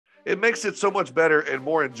It makes it so much better and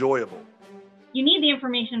more enjoyable. You need the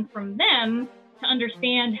information from them to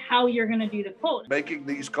understand how you're going to do the quote. Making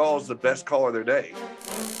these calls the best call of their day.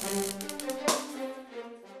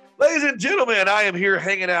 Ladies and gentlemen, I am here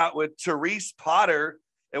hanging out with Therese Potter,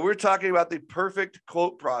 and we're talking about the perfect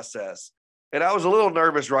quote process. And I was a little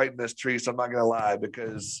nervous writing this, Therese, I'm not going to lie,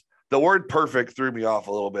 because the word perfect threw me off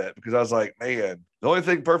a little bit, because I was like, man, the only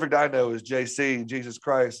thing perfect I know is JC, Jesus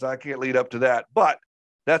Christ. I can't lead up to that, but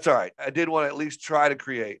that's all right. I did want to at least try to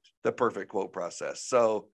create the perfect quote process.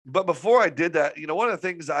 So, but before I did that, one of the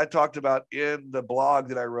things I talked about in the blog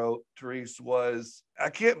that I wrote, Therese, was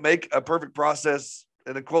I can't make a perfect process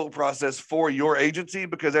and a quote process for your agency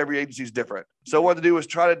because every agency is different. So what to do is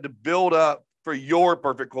try to build up for your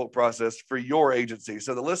perfect quote process for your agency.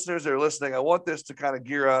 So the listeners that are listening, I want this to kind of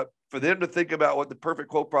gear up for them to think about what the perfect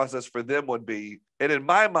quote process for them would be. And in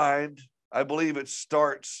my mind, I believe it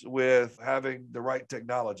starts with having the right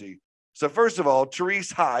technology. So first of all, Therese,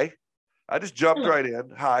 hi. I just jumped right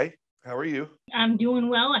in. Hi, how are you? I'm doing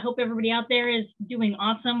well. I hope everybody out there is doing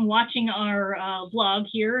awesome watching our blog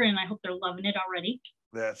here, and I hope they're loving it already.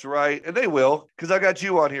 That's right. And they will, because I got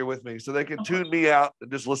you on here with me, so they can tune me out and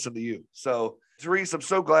just listen to you. So Therese, I'm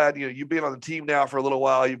so glad, you've been on the team now for a little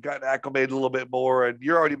while. You've gotten acclimated a little bit more, and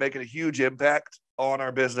you're already making a huge impact on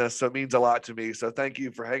our business. So it means a lot to me. So thank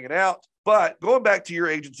you for hanging out. But going back to your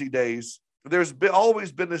agency days, there's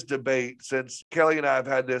always been this debate since Kelly and I have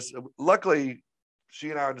had this. Luckily,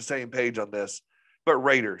 she and I are on the same page on this, but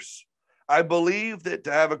raters. I believe that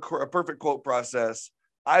to have a perfect quote process,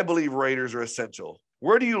 I believe raters are essential.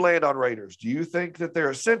 Where do you land on raters? Do you think that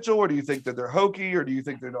they're essential, or do you think that they're hokey, or do you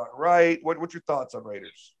think they're not right? What's your thoughts on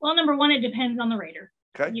raters? Well, number one, it depends on the rater.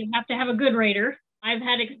 Okay. You have to have a good rater. I've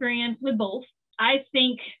had experience with both. I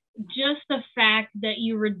think just the fact that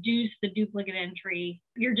you reduce the duplicate entry,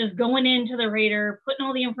 you're just going into the rater, putting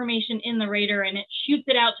all the information in the rater, and it shoots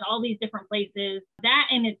it out to all these different places. That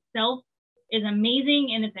in itself is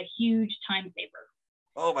amazing, and it's a huge time saver.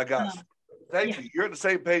 Oh my gosh. Thank you. You're on the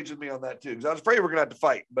same page with me on that too, because I was afraid we're going to have to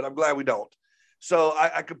fight, but I'm glad we don't. So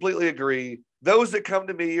I completely agree. Those that come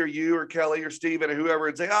to me or you or Kelly or Steven or whoever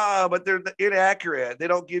and say, but they're inaccurate, they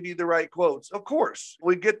don't give you the right quotes. Of course,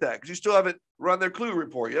 we get that because you still haven't run their clue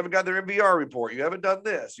report. You haven't got their MVR report. You haven't done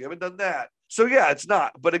this. You haven't done that. So yeah, it's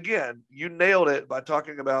not. But again, you nailed it by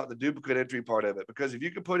talking about the duplicate entry part of it, because if you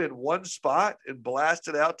can put in one spot and blast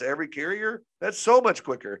it out to every carrier, that's so much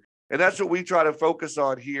quicker. And that's what we try to focus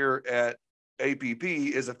on here at APP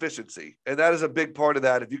is efficiency. And that is a big part of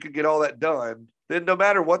that. If you can get all that done, then no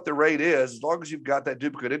matter what the rate is, as long as you've got that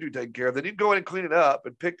duplicate entry taken care of, then you can go in and clean it up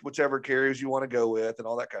and pick whichever carriers you want to go with and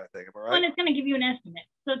all that kind of thing. Am I right? And it's going to give you an estimate.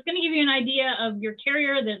 So it's going to give you an idea of your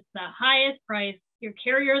carrier that's the highest price, your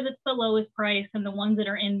carrier that's the lowest price, and the ones that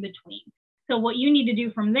are in between. So what you need to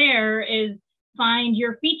do from there is find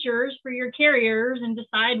your features for your carriers and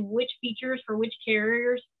decide which features for which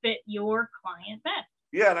carriers fit your client best.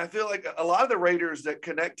 Yeah, and I feel like a lot of the raters that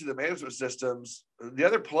connect to the management systems, the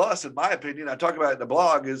other plus, in my opinion, I talk about it in the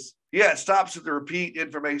blog, is, it stops at the repeat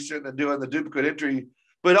information and doing the duplicate entry,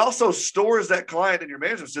 but also stores that client in your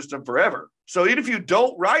management system forever. So even if you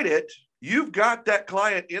don't write it, you've got that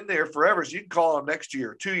client in there forever. So you can call them next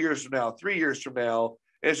year, 2 years from now, 3 years from now.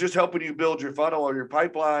 And it's just helping you build your funnel or your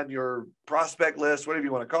pipeline, your prospect list, whatever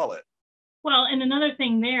you want to call it. Well, and another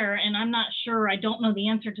thing there, and I'm not sure, I don't know the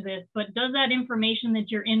answer to this, but does that information that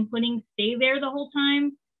you're inputting stay there the whole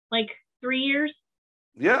time, like 3 years?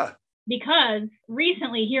 Yeah. Because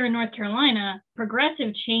recently here in North Carolina,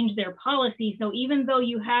 Progressive changed their policy. So even though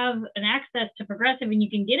you have an access to Progressive and you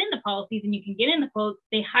can get in the policies and you can get in the quotes,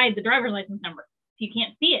 they hide the driver's license number. So you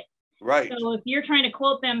can't see it. Right. So if you're trying to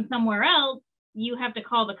quote them somewhere else, you have to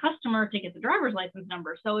call the customer to get the driver's license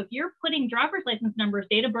number. So if you're putting driver's license numbers,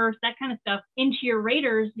 date of birth, that kind of stuff into your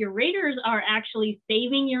raters are actually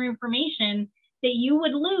saving your information that you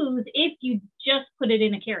would lose if you just put it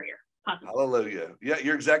in a carrier. Possibly. Hallelujah. Yeah,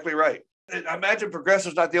 you're exactly right. And I imagine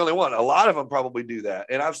Progressive's not the only one. A lot of them probably do that.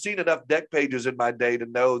 And I've seen enough deck pages in my day to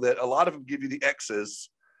know that a lot of them give you the X's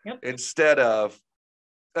instead of,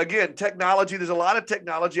 again, technology. There's a lot of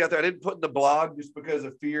technology out there. I didn't put in the blog just because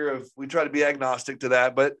of fear of, we try to be agnostic to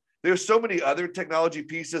that, but there's so many other technology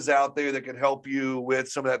pieces out there that can help you with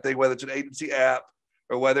some of that thing, whether it's an agency app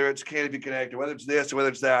or whether it's Canopy Connect or whether it's this or whether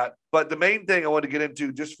it's that. But the main thing I want to get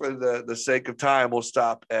into, just for the sake of time, we'll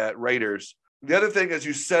stop at raters. The other thing is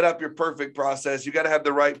you set up your perfect process. You got to have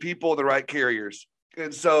the right people, the right carriers.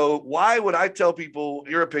 And so why would I tell people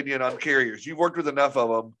your opinion on carriers? You've worked with enough of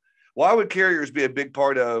them. Why would carriers be a big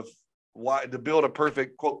part of why to build a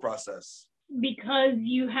perfect quote process? Because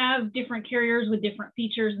you have different carriers with different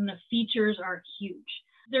features, and the features are huge.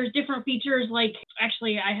 There's different features. Like,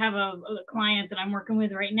 actually, I have a client that I'm working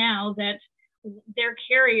with right now that their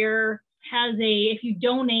carrier has if you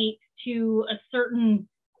donate to a certain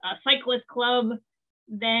cyclist club,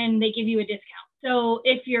 then they give you a discount. So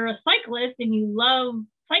if you're a cyclist and you love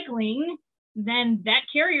cycling, then that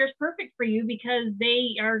carrier is perfect for you because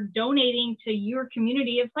they are donating to your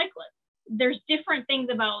community of cyclists. There's different things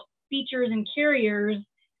about features and carriers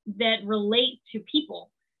that relate to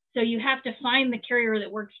people. So you have to find the carrier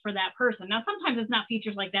that works for that person. Now, sometimes it's not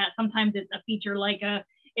features like that. Sometimes it's a feature like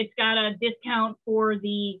it's got a discount for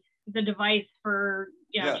the device for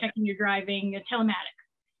checking your driving, telematics.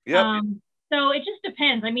 Yep. So it just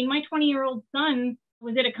depends. I mean, my 20-year-old son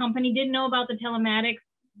was at a company, didn't know about the telematics,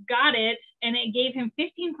 got it, and it gave him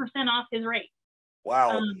 15% off his rate.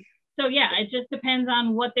 Wow. So yeah, it just depends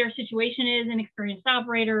on what their situation is and experienced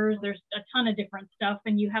operators. There's a ton of different stuff,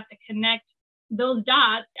 and you have to connect those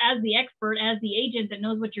dots as the expert, as the agent that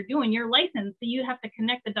knows what you're doing. You're licensed, so you have to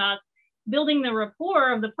connect the dots, building the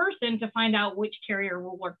rapport of the person to find out which carrier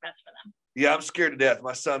will work best for them. Yeah, I'm scared to death.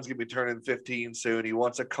 My son's going to be turning 15 soon. He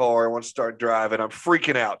wants a car. He wants to start driving. I'm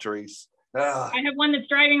freaking out, Therese. I have one that's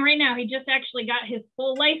driving right now. He just actually got his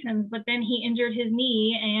full license, but then he injured his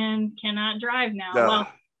knee and cannot drive now. Well,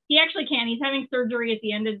 he actually can. He's having surgery at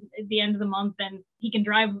the end of the month, and he can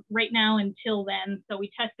drive right now until then. So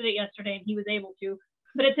we tested it yesterday, and he was able to.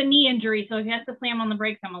 But it's a knee injury, so if he has to slam on the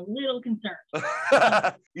brakes, I'm a little concerned.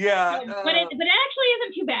 Yeah, but it actually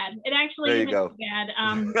isn't too bad. It actually isn't too bad.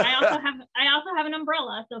 I also have an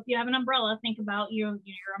umbrella, so if you have an umbrella, think about your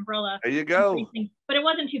umbrella. There you go. But it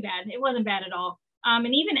wasn't too bad. It wasn't bad at all.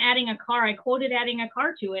 And even adding a car, I quoted adding a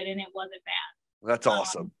car to it, and it wasn't bad. That's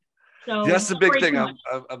awesome. So that's the big thing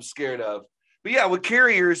I'm scared of. But yeah, with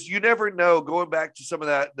carriers, you never know. Going back to some of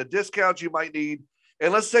the discounts you might need.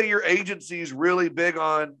 And let's say your agency is really big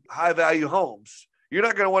on high value homes. You're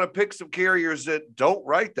not going to want to pick some carriers that don't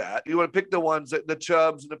write that. You want to pick the ones that the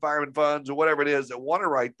Chubbs and the Fireman Funds or whatever it is that want to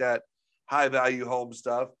write that high value home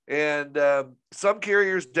stuff. And some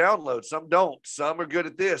carriers download, some don't. Some are good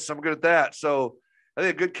at this, some are good at that. So I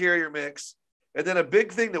think a good carrier mix. And then a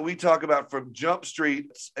big thing that we talk about from Jump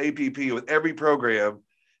Street's APP with every program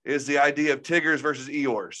is the idea of Tiggers versus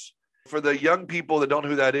Eeyores. For the young people that don't know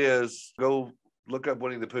who that is, go look up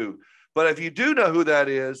Winnie the Pooh. But if you do know who that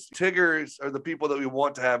is, Tiggers are the people that we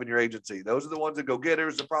want to have in your agency. Those are the ones that go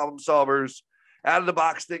getters, the problem solvers, out of the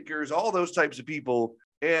box thinkers, all those types of people.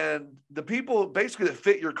 And the people basically that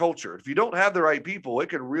fit your culture. If you don't have the right people, it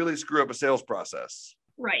can really screw up a sales process.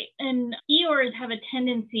 Right. And Eeyores have a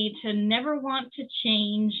tendency to never want to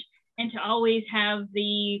change and to always have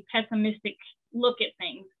the pessimistic look at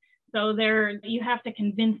things. So you have to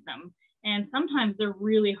convince them. And sometimes they're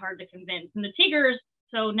really hard to convince. And the Tiggers,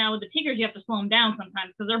 so now with the Tiggers, you have to slow them down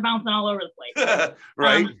sometimes because they're bouncing all over the place.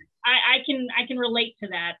 Right. I can relate to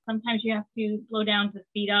that. Sometimes you have to slow down to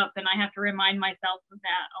speed up, and I have to remind myself of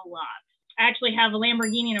that a lot. I actually have a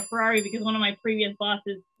Lamborghini and a Ferrari because one of my previous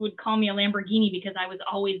bosses would call me a Lamborghini because I was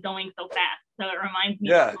always going so fast. So it reminds me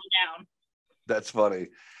to slow down. That's funny.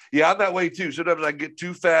 Yeah, I'm that way too. Sometimes I get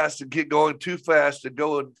too fast and get going too fast and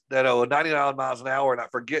going 99 miles an hour, and I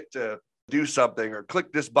forget to do something or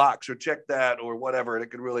click this box or check that or whatever, and it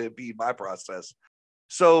could really impede my process.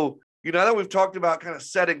 So, now that we've talked about kind of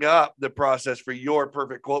setting up the process for your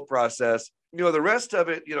perfect quote process, the rest of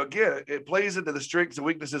it, again, it plays into the strengths and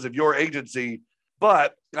weaknesses of your agency.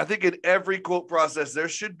 But I think in every quote process, there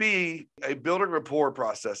should be a building rapport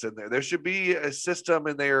process in there. There should be a system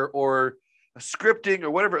in there or a scripting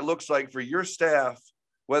or whatever it looks like for your staff,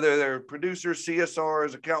 whether they're producers,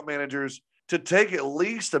 CSRs, account managers, to take at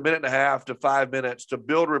least 1.5 to 5 minutes to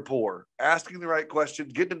build rapport, asking the right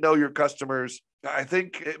questions, getting to know your customers. I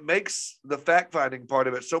think it makes the fact-finding part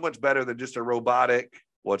of it so much better than just a robotic,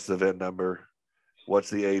 what's the VIN number? What's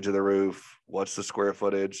the age of the roof? What's the square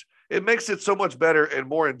footage? It makes it so much better and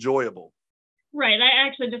more enjoyable. Right. I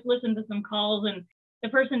actually just listened to some calls, and the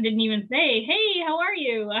person didn't even say, hey, how are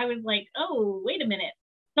you? I was like, oh, wait a minute.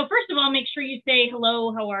 So first of all, make sure you say,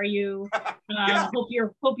 hello, how are you?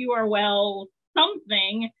 Hope you are well,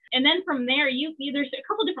 something. And then from there, there's a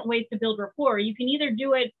couple different ways to build rapport. You can either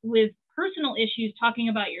do it with personal issues, talking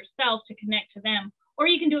about yourself to connect to them, or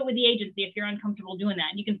you can do it with the agency if you're uncomfortable doing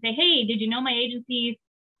that. You can say, hey, did you know my agency?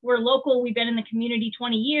 We're local. We've been in the community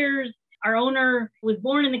 20 years. Our owner was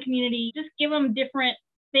born in the community. Just give them different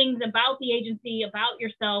things about the agency, about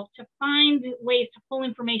yourself, to find ways to pull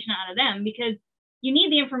information out of them, because you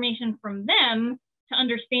need the information from them to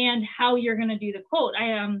understand how you're going to do the quote.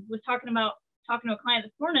 I was talking to a client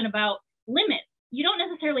this morning about limits. You don't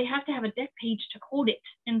necessarily have to have a deck page to quote it.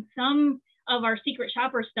 And some of our secret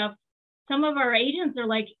shopper stuff, some of our agents are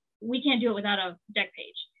like, we can't do it without a deck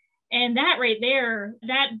page. And that right there,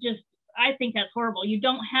 I think that's horrible. You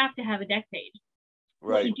don't have to have a deck page.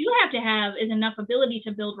 Right. What you do have to have is enough ability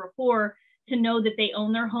to build rapport, to know that they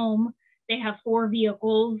own their home, they have 4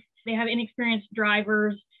 vehicles, they have inexperienced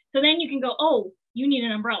drivers. So then you can go, oh, you need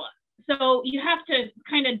an umbrella. So you have to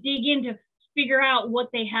kind of dig in to figure out what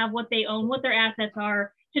they have, what they own, what their assets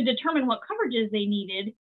are, to determine what coverages they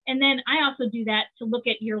needed. And then I also do that to look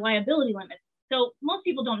at your liability limits. So most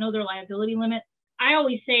people don't know their liability limits. I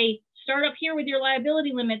always say, start up here with your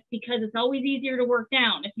liability limits, because it's always easier to work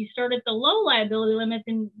down. If you start at the low liability limits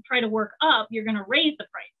and try to work up, you're going to raise the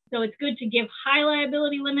price. So it's good to give high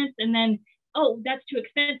liability limits, and then, oh, that's too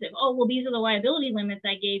expensive. Oh, well, these are the liability limits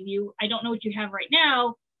I gave you. I don't know what you have right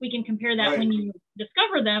now. We can compare that when you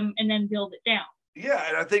discover them, and then build it down. Yeah.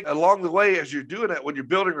 And I think along the way, as you're doing it, when you're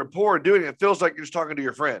building rapport and doing it, it feels like you're just talking to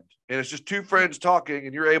your friend, and it's just 2 friends talking,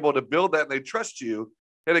 and you're able to build that, and they trust you.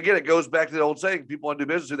 And again, it goes back to the old saying, people want to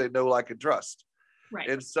do business who they know, like, and trust. Right.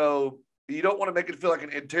 And so you don't want to make it feel like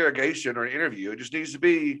an interrogation or an interview. It just needs to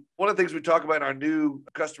be one of the things we talk about in our new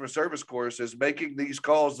customer service course is making these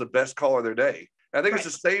calls the best call of their day. I think it's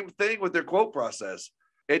the same thing with their quote process.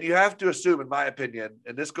 And you have to assume, in my opinion,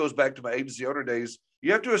 and this goes back to my agency owner days,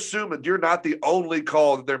 you have to assume that you're not the only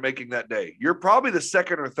call that they're making that day. You're probably the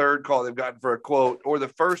second or third call they've gotten for a quote, or the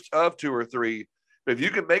first of 2 or 3. But if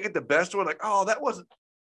you can make it the best one, like, oh, that wasn't,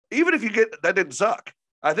 even if you get, that didn't suck.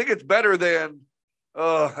 I think it's better than,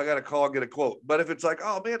 oh, I got to call and get a quote. But if it's like,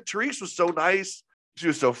 oh man, Therese was so nice. She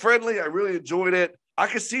was so friendly. I really enjoyed it. I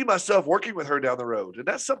could see myself working with her down the road. And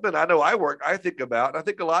that's something I know I think about. And I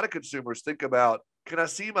think a lot of consumers think about, can I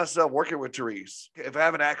see myself working with Therese? If I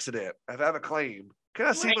have an accident, if I have a claim, can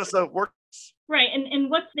I see myself working? Right. And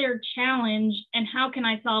what's their challenge, and how can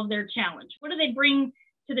I solve their challenge? What do they bring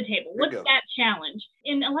to the table? What's that challenge?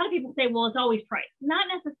 And a lot of people say, well, it's always price. Not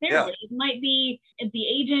necessarily. It might be if the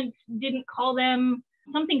agent didn't call them,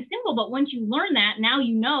 something simple, but once you learn that, now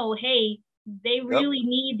you know, hey, they really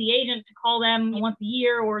need the agent to call them once a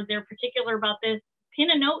year, or they're particular about this.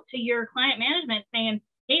 Pin a note to your client management saying,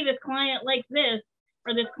 hey, this client likes this,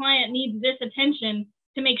 or this client needs this attention,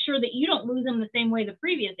 to make sure that you don't lose them the same way the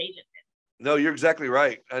previous agent did. No, you're exactly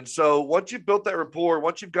right. And so once you've built that rapport,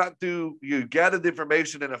 once you've gotten through, you gathered the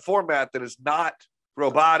information in a format that is not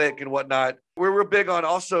robotic and whatnot, we're big on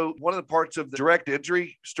also one of the parts of the direct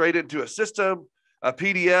entry straight into a system, a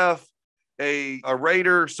PDF, a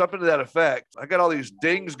rater, something to that effect. I got all these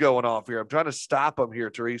dings going off here. I'm trying to stop them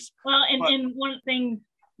here, Therese. Well, and one of the things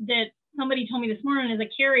that somebody told me this morning is a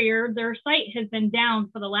carrier, their site has been down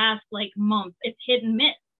for the last month. It's hit and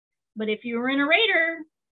miss. But if you were in a rater,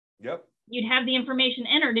 you'd have the information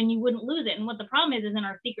entered and you wouldn't lose it. And what the problem is in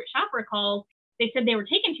our secret shopper calls, they said they were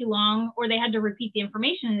taking too long, or they had to repeat the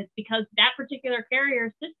information. And it's because that particular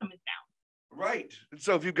carrier system is down. Right. And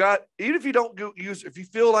so if you've got, even if you don't use, if you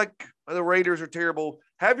feel like the raters are terrible,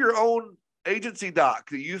 have your own agency doc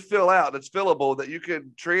that you fill out that's fillable, that you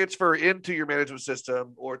can transfer into your management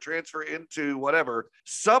system or transfer into whatever,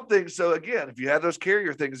 something. So again, if you have those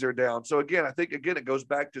carrier things, they're down. So again, I think, again, it goes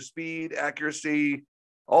back to speed, accuracy,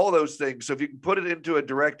 all those things. So if you can put it into a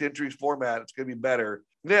direct entry format, it's going to be better.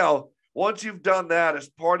 Now, once you've done that as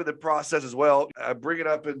part of the process as well, I bring it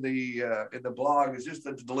up in the blog, is just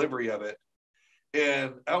the delivery of it.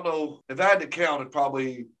 And I don't know, if I had to count, it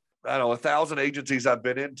probably, 1,000 agencies I've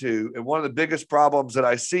been into. And one of the biggest problems that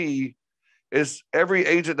I see is every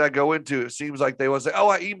agent I go into, it seems like they will say, oh,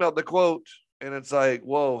 I emailed the quote. And it's like,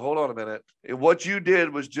 whoa, hold on a minute. And what you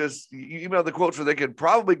did was just, you emailed the quote so they could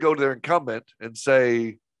probably go to their incumbent and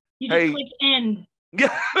say, you just click end.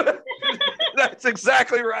 Yeah, that's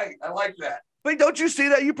exactly right. I like that. But don't you see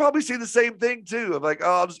that? You probably see the same thing too. I'm like,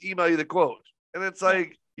 oh, I'll just email you the quote. And it's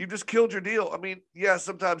like, you just killed your deal. I mean, yeah,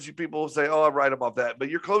 sometimes people will say, oh, I'll write them off that. But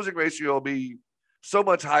your closing ratio will be so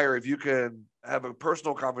much higher if you can have a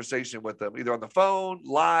personal conversation with them, either on the phone,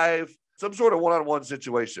 live, some sort of one-on-one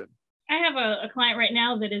situation. I have a client right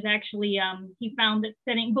now that is actually, he found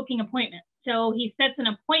that booking appointments. So he sets an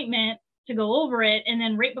appointment to go over it. And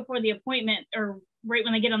then right before the appointment, or right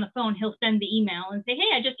when they get on the phone, he'll send the email and say,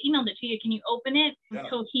 hey, I just emailed it to you. Can you open it? Yeah.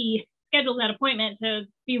 So he schedules that appointment to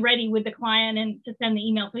be ready with the client and to send the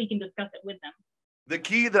email so he can discuss it with them. The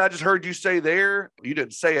key that I just heard you say there, you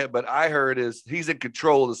didn't say it, but I heard, is he's in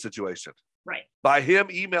control of the situation. Right. By him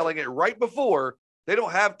emailing it right before, they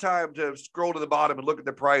don't have time to scroll to the bottom and look at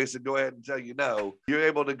the price and go ahead and tell you no. You're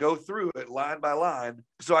able to go through it line by line.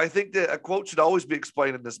 So I think that a quote should always be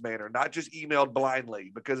explained in this manner, not just emailed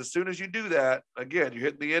blindly, because as soon as you do that, again, you're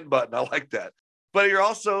hitting the end button. I like that. But you're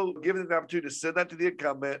also giving them the opportunity to send that to the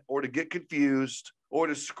incumbent or to get confused or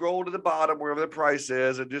to scroll to the bottom wherever the price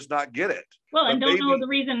is and just not get it. Well, and don't know the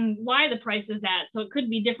reason why the price is that. So it could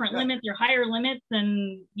be different limits or higher limits,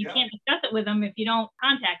 and you can't discuss it with them if you don't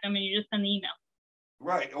contact them and you just send the email.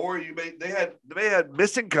 Right. Or they had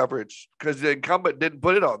missing coverage because the incumbent didn't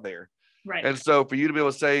put it on there. Right. And so for you to be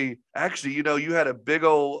able to say, actually, you had a big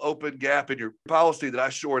old open gap in your policy that I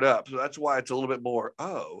shored up. So that's why it's a little bit more.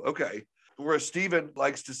 Oh, okay. Whereas Steven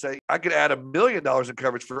likes to say, I could add $1 million in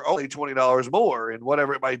coverage for only $20 more and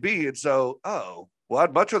whatever it might be. And so, well,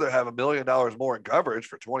 I'd much rather have $1 million more in coverage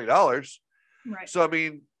for $20. Right. So, I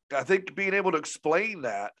mean, I think being able to explain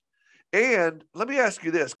that. And let me ask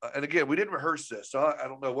you this. And again, we didn't rehearse this, so I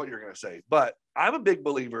don't know what you're going to say, but I'm a big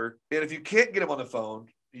believer. And if you can't get him on the phone,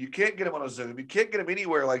 you can't get him on a Zoom, you can't get him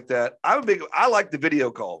anywhere like that. I like the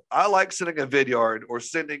video call. I like sending a vidyard or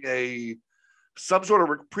sending some sort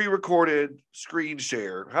of pre-recorded screen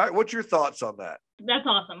share. What's your thoughts on that? That's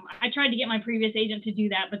awesome. I tried to get my previous agent to do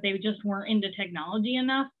that, but they just weren't into technology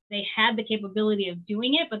enough. They had the capability of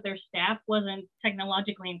doing it, but their staff wasn't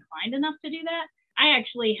technologically inclined enough to do that. I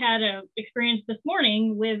actually had an experience this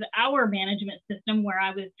morning with our management system where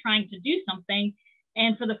I was trying to do something.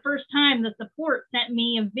 And for the first time, the support sent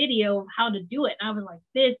me a video of how to do it. And I was like,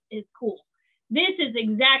 this is cool. This is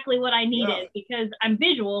exactly what I needed because I'm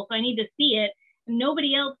visual, so I need to see it. And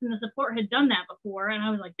nobody else in the support had done that before. And I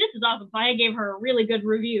was like, this is awesome. So I gave her a really good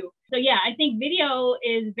review. So yeah, I think video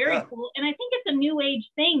is very cool. And I think it's a new age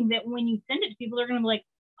thing that when you send it to people, they're going to be like,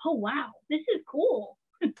 oh, wow, this is cool.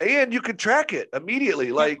 And you can track it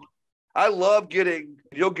immediately. Like I love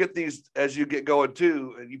you'll get these as you get going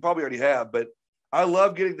too. And you probably already have, but I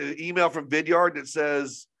love getting the email from Vidyard that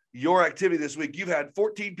says, your activity this week, you've had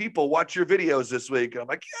 14 people watch your videos this week. And I'm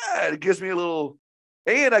like, yeah, it gives me a little,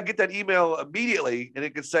 and I get that email immediately and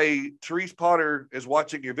it can say, Therese Potter is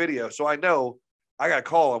watching your video. So I know I got to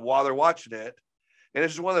call them while they're watching it. And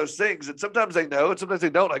it's just one of those things. And sometimes they know, and sometimes they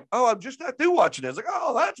don't. Like, oh, I'm just not through watching it. It's like,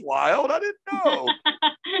 oh, that's wild. I didn't know.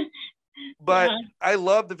 But I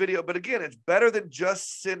love the video. But again, it's better than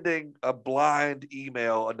just sending a blind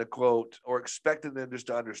email and a quote or expecting them just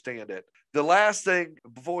to understand it. The last thing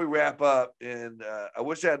before we wrap up, and I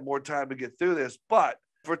wish I had more time to get through this, but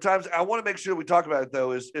for times I want to make sure we talk about it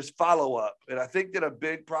though, is follow up. And I think that a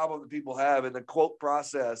big problem that people have in the quote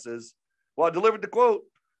process is, well, I delivered the quote.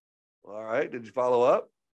 All right. Did you follow up?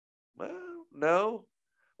 Well, no.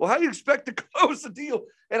 Well, how do you expect to close the deal?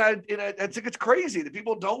 And I think it's crazy that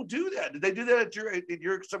people don't do that. Did they do that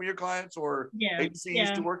at some of your clients or agencies you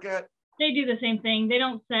used to work at? They do the same thing. They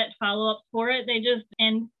don't set follow-ups for it. They just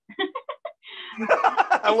end.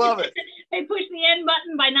 I love it. They push the end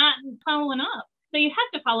button by not following up. So you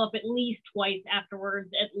have to follow up at least twice afterwards,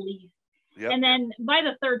 at least. Yep. And then by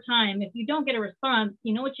the third time, if you don't get a response,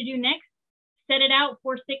 you know what you do next? Set it out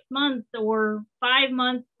for 6 months or 5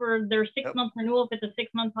 months for their 6-month renewal if it's a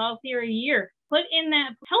 6-month policy or a year. Put in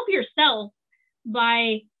that, help yourself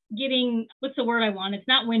by getting, what's the word I want? It's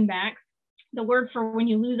not win backs. The word for when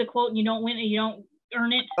you lose a quote and you don't win it, you don't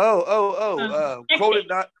earn it. Quoted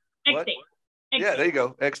not. X date. Yeah, there you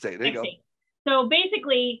go. X date. There you go. So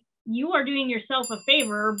basically, you are doing yourself a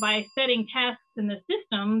favor by setting tasks in the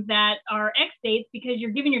system that are X dates because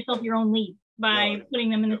you're giving yourself your own lead by putting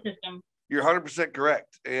them in the system. You're 100%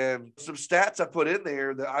 correct. And some stats I put in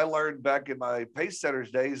there that I learned back in my Pace Centers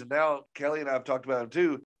days, and now Kelly and I have talked about them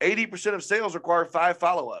too. 80% of sales require 5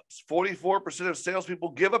 follow-ups. 44% of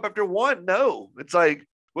salespeople give up after 1 no. It's like,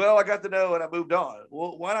 well, I got the no and I moved on.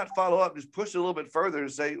 Well, why not follow up? Just push it a little bit further and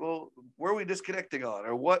say, well, where are we disconnecting on?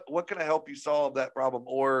 Or what can I help you solve that problem?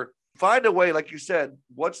 Or find a way, like you said,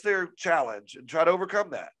 what's their challenge and try to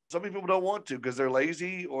overcome that. Some people don't want to because they're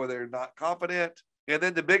lazy or they're not confident. And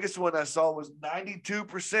then the biggest one I saw was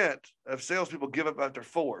 92% of salespeople give up after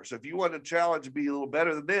 4. So if you want a challenge to be a little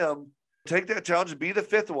better than them, take that challenge and be the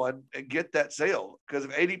 5th one and get that sale. Because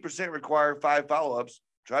if 80% require 5 follow-ups,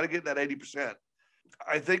 try to get that 80%.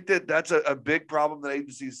 I think that's a big problem that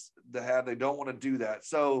agencies have. They don't want to do that.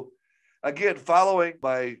 So again,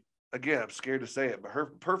 I'm scared to say it, but her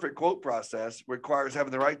perfect quote process requires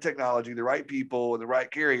having the right technology, the right people, and the right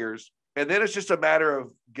carriers. And then it's just a matter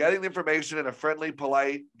of getting the information in a friendly,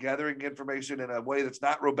 polite, gathering information in a way that's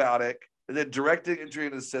not robotic, and then directing entry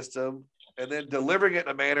into the system, and then delivering it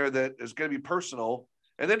in a manner that is going to be personal,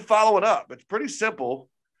 and then following up. It's pretty simple.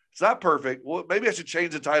 It's not perfect. Well, maybe I should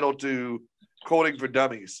change the title to Quoting for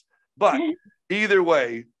Dummies. But either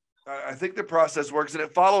way, I think the process works, and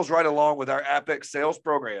it follows right along with our Apex sales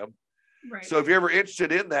program. Right. So if you're ever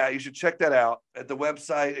interested in that, you should check that out at the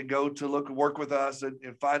website and go to work with us and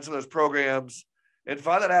find some of those programs and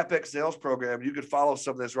find that Apex Sales Program. You can follow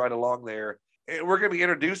some of this right along there. And we're going to be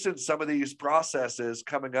introducing some of these processes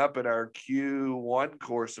coming up in our Q1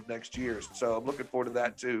 course of next year. So I'm looking forward to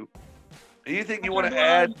that too. Anything you want to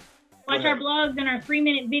add? Watch our blogs and our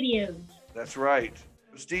 3-minute videos. That's right.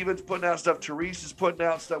 Steven's putting out stuff. Therese is putting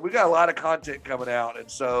out stuff. We got a lot of content coming out. And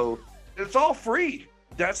so it's all free.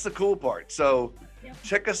 That's the cool part. So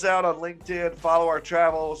check us out on LinkedIn, follow our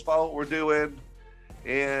travels, follow what we're doing,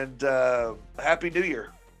 and Happy New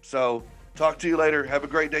Year. So talk to you later. Have a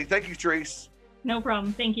great day. Thank you, Therese. No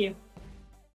problem. Thank you.